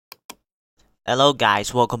Hello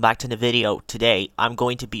guys, welcome back to the video. Today, I'm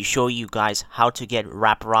going to be showing you guys how to get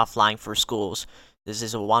Wrapper Offline for schools. This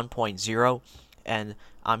is a 1.0 and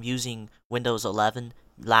I'm using Windows 11.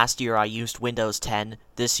 Last year I used Windows 10.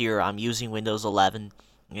 This year I'm using Windows 11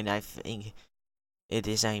 and I think it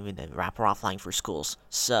is even a Wrapper Offline for schools.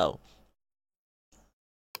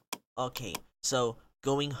 Okay, so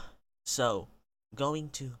going so going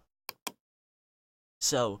to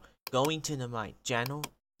going to my channel,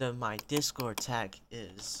 my Discord tag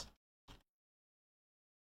is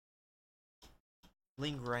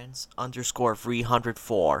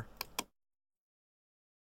LynnGrantzAnimate_304.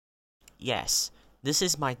 Yes, this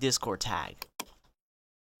is my Discord tag.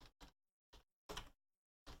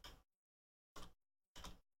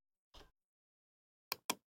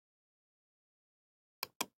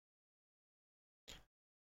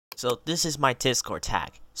 So this is my Discord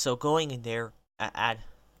tag. So going in there, add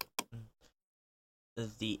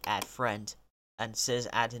the add friend, and says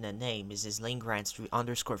add in a name is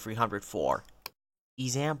LynnGrantz_304.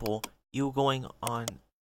 Example, you going on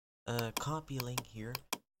copy link here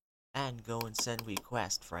and go and send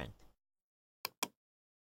request friend.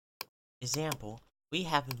 Example, we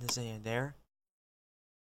have this in there.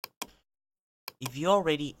 If you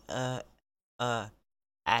already added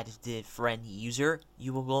the friend user,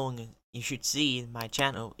 you should see my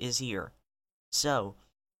channel is here. So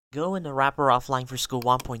go in the Wrapper Offline for School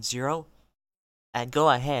 1.0 and go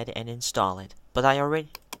ahead and install it. But I already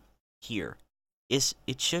here. It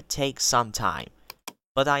should take some time.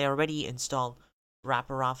 But I already installed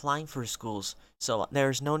Wrapper Offline for Schools, so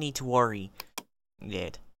there's no need to worry.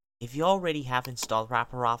 If you already have installed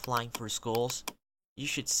Wrapper Offline for Schools, you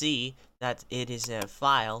should see that it is a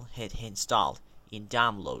file installed in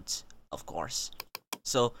downloads, of course.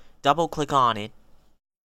 So double click on it,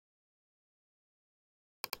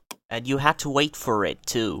 and you have to wait for it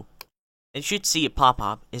too. You should see a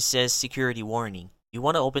pop-up. It says security warning. You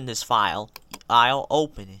want to open this file, I'll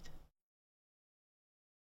open it.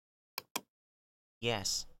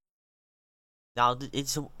 Yes. Now it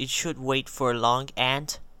should wait for long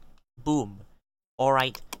and boom.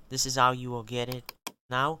 Alright, this is how you will get it.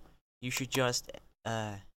 Now you should just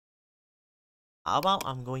how about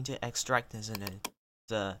I'm going to extract this in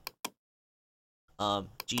the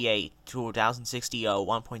GA 2060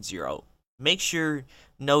 1.0. Make sure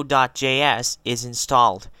Node.js is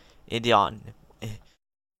installed on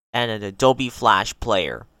an Adobe Flash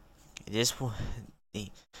player. This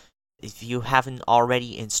if you haven't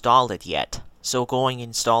already installed it yet, so going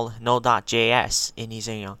install Node.js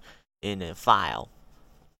in a file.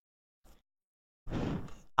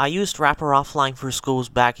 I used Wrapper Offline for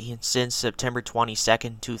Schools since September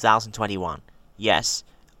 22nd, 2021. Yes,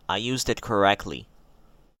 I used it correctly.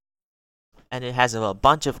 And it has a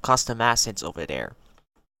bunch of custom assets over there.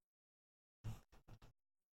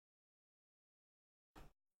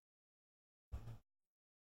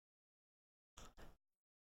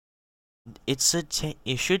 It should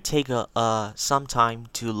take some time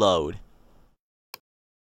to load.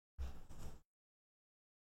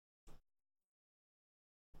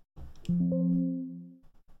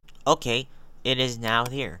 Okay, it is now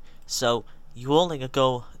here. So you only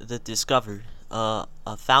go discover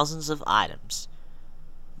thousands of items,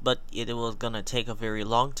 but it will gonna take a very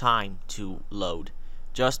long time to load.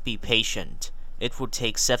 Just be patient. It will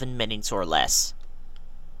take 7 minutes or less.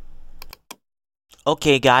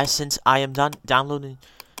 Okay, guys, since I am done downloading,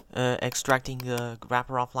 extracting the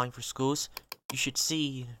Wrapper Offline for Schools, you should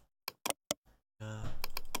see.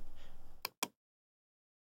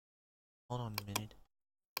 Hold on a minute.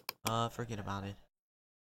 Forget about it.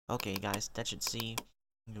 Okay, guys, that should see.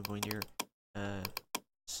 I'm going to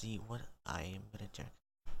see what I am gonna check.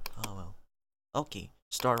 Oh well. Okay,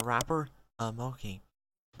 start wrapper. Okay,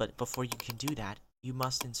 but before you can do that, you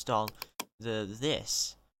must install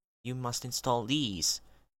this. You must install these.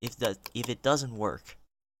 If it doesn't work,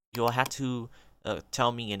 you'll have to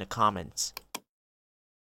tell me in the comments.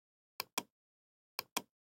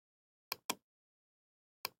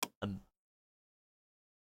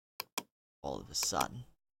 All of a sudden,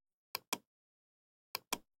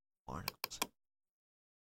 articles.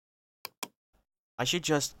 I should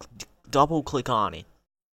just double click on it.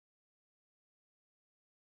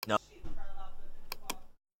 No.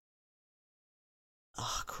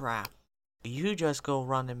 Oh crap. You just go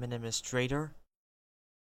run an administrator.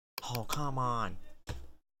 Oh, come on.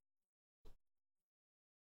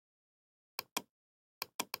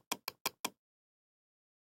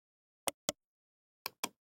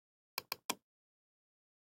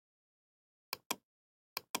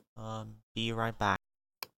 Be right back.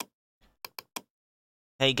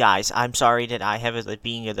 Hey guys, I'm sorry that I have it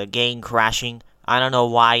being the game crashing. I don't know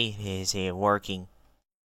why it is working.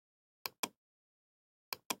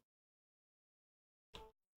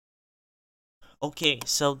 Okay,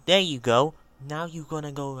 so there you go. Now you're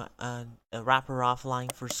gonna go wrapper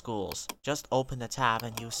offline for schools. Just open the tab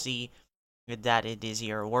and you'll see that it is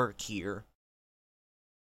your work here.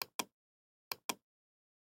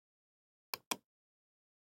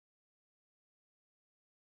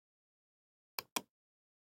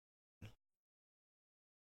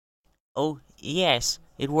 Oh yes,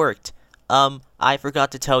 it worked. I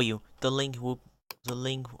forgot to tell you. The link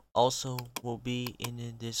also will be in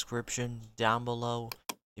the description down below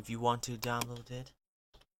if you want to download it.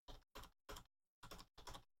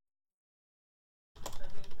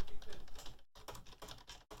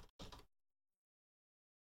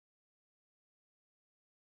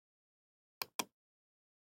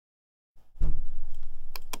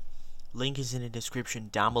 Link is in the description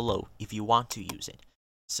down below if you want to use it.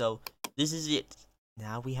 So this is it.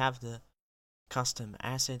 Now we have the custom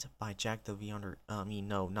asset by Jack the Beyonder.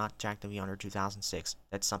 No, not Jack the Beyonder 2006.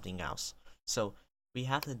 That's something else. So we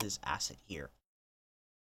have this asset here.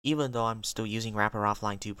 Even though I'm still using Wrapper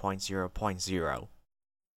Offline 2.0.0.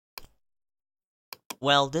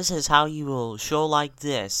 Well, this is how you will show like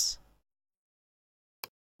this.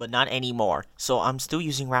 But not anymore. So I'm still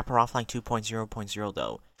using Wrapper Offline 2.0.0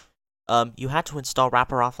 though. You had to install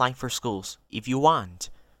Wrapper Offline for schools if you want.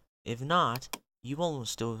 If not, you will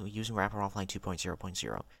still using Wrapper Offline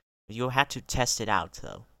 2.0.0. You'll have to test it out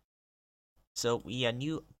though. So we have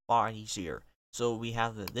new bodies here. So we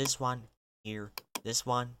have this one here, this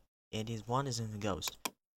one, and this one is in the ghost.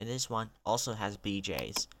 And this one also has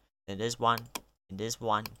BJs. And this one, and this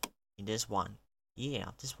one, and this one.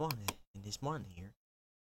 Yeah, this one, and this one here.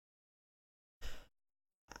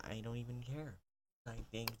 I don't even care. I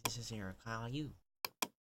think this is here. Kyle, you.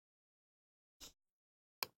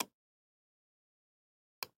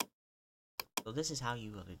 So this is how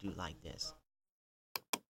you gotta do like this.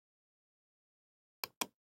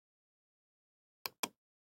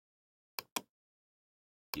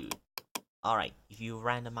 Dude. Alright, if you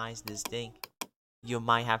randomize this thing, you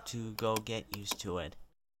might have to go get used to it.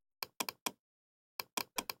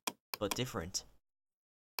 But different.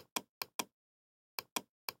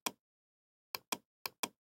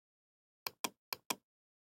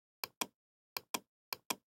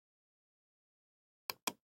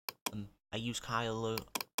 I use Kyle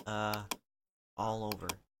all over.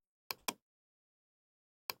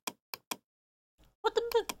 What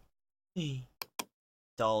the?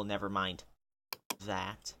 Oh, never mind.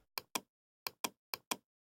 That.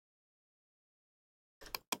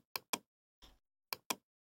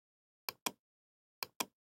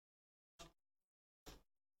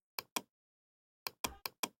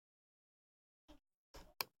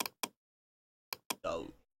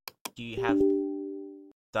 Oh, do you have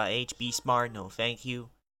the HB Smart? No, thank you.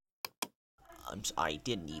 I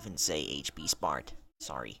didn't even say HB Smart.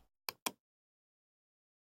 Sorry.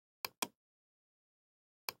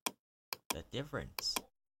 The difference.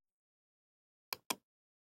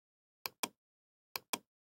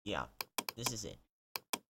 Yeah, this is it.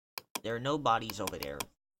 There are no bodies over there.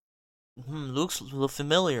 Looks a little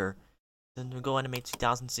familiar. Then we go animate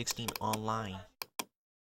 2016 online.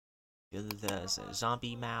 There's a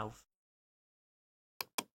zombie mouth.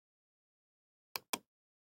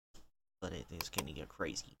 But it is gonna get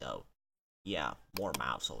crazy though. Yeah, more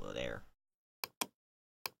mouths over there.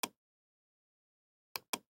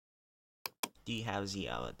 Do you have the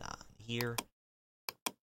here?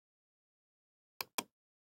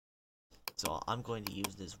 So I'm going to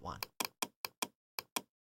use this one.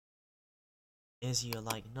 Is you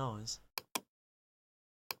like nose?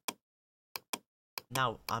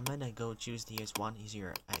 Now I'm gonna go choose the one is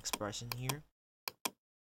your expression here.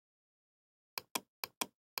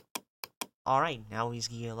 Alright, now he's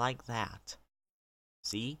here like that.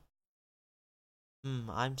 See?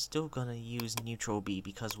 I'm still gonna use neutral B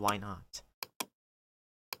because why not?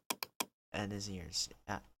 And his ears.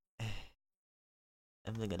 I'm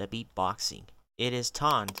gonna beatboxing. It is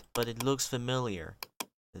taunt, but it looks familiar.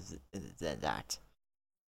 That.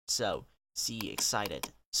 So, see excited.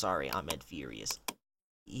 Sorry, I meant furious.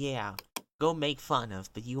 Yeah, go make fun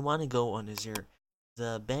of, but you wanna go on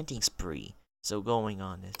the bending spree. So going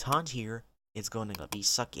on the taunt here, it's gonna be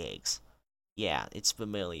suck eggs. Yeah, it's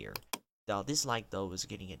familiar. Now this like though is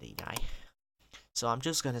getting a deny. So I'm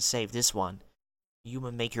just gonna save this one. You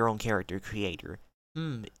will make your own character creator.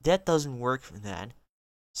 That doesn't work for that.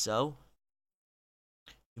 So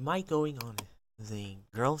you might going on the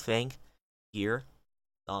girl thing here.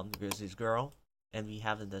 There's this girl, and we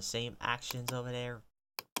have the same actions over there.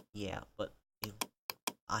 Yeah, but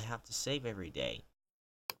I have to save every day.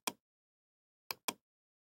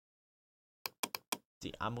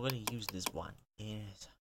 See, I'm gonna use this one. And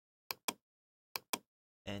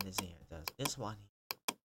this here does this one.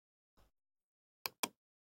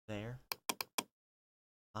 There.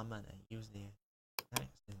 I'm gonna use the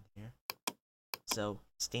text in here. So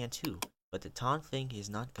stand 2. But the taunt thing is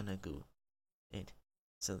not gonna go it.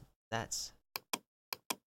 So that's,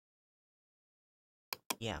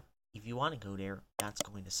 yeah. If you wanna go there, that's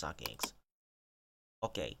going to suck eggs.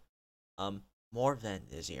 Okay. More than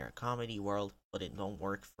this here. Comedy world, but it don't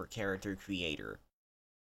work for character creator.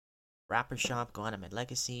 Rapper shop, GoAnimate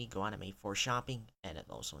Legacy, GoAnimate for shopping, and it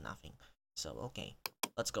also nothing. So okay.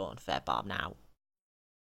 Let's go on Fat Bob now.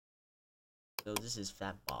 So this is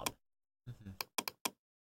Fat Bob.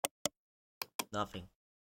 Nothing.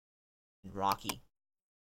 Rocky.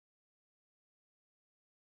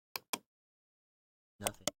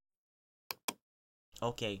 Nothing.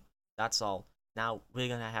 Okay, that's all. Now we're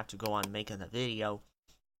gonna have to go on making a video.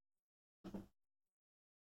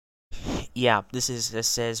 Yeah, this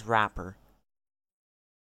says rapper.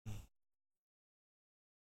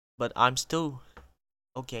 But I'm still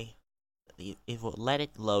okay. It will let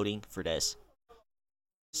it loading for this.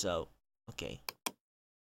 So okay.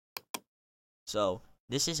 So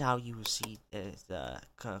this is how you see the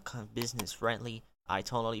business friendly. I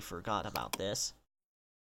totally forgot about this.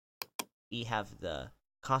 We have the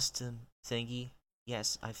custom thingy.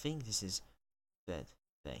 Yes, I think this is that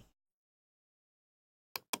thing.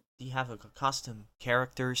 Do you have a custom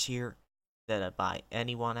characters here that are by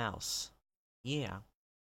anyone else? Yeah,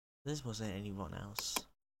 this wasn't anyone else.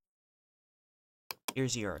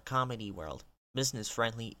 Here's your comedy world. Business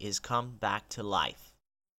friendly is come back to life.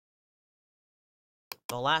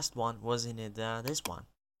 The last one wasn't it this one?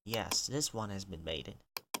 Yes, this one has been made.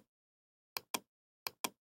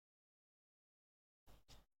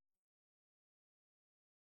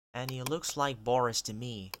 And he looks like Boris to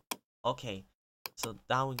me. Okay, so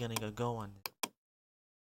now we're gonna go on.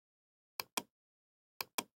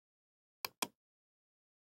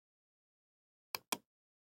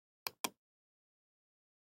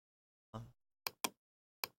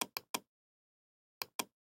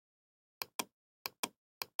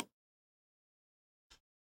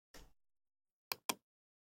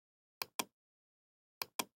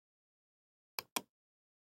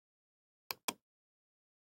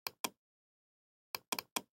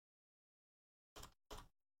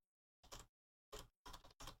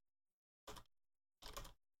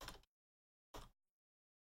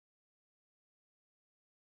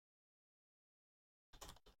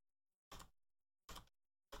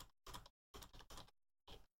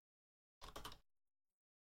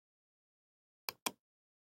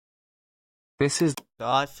 This is.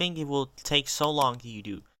 I think it will take so long to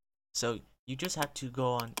do. So you just have to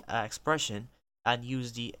go on expression and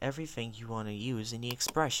use the everything you want to use in the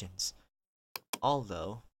expressions.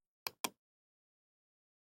 Although,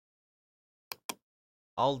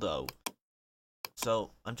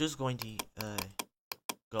 so I'm just going to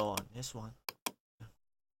go on this one.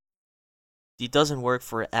 It doesn't work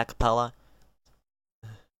for acapella,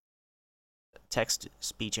 text,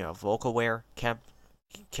 speech, and vocalware,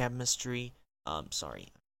 chemistry. Sorry.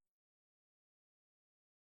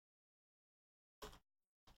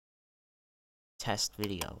 Test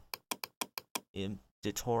video. In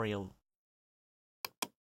tutorial.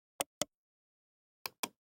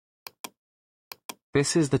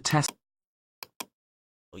 This is the test.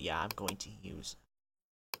 Oh yeah, I'm going to use.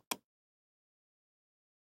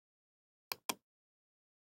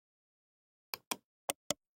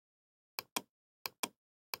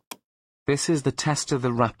 This is the test of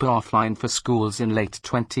the rapper offline for schools in late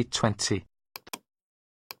 2020.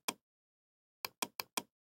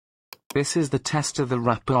 This is the test of the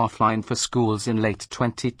rapper offline for schools in late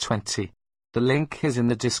 2020. The link is in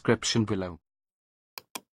the description below.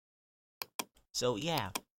 So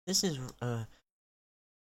yeah, this is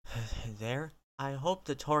there. I hope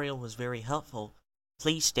the tutorial was very helpful.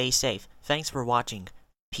 Please stay safe. Thanks for watching.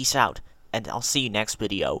 Peace out, and I'll see you next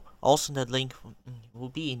video. Also, the link will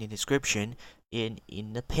be in the description in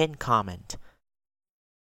the pinned comment.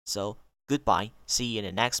 So, goodbye. See you in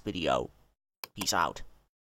the next video. Peace out.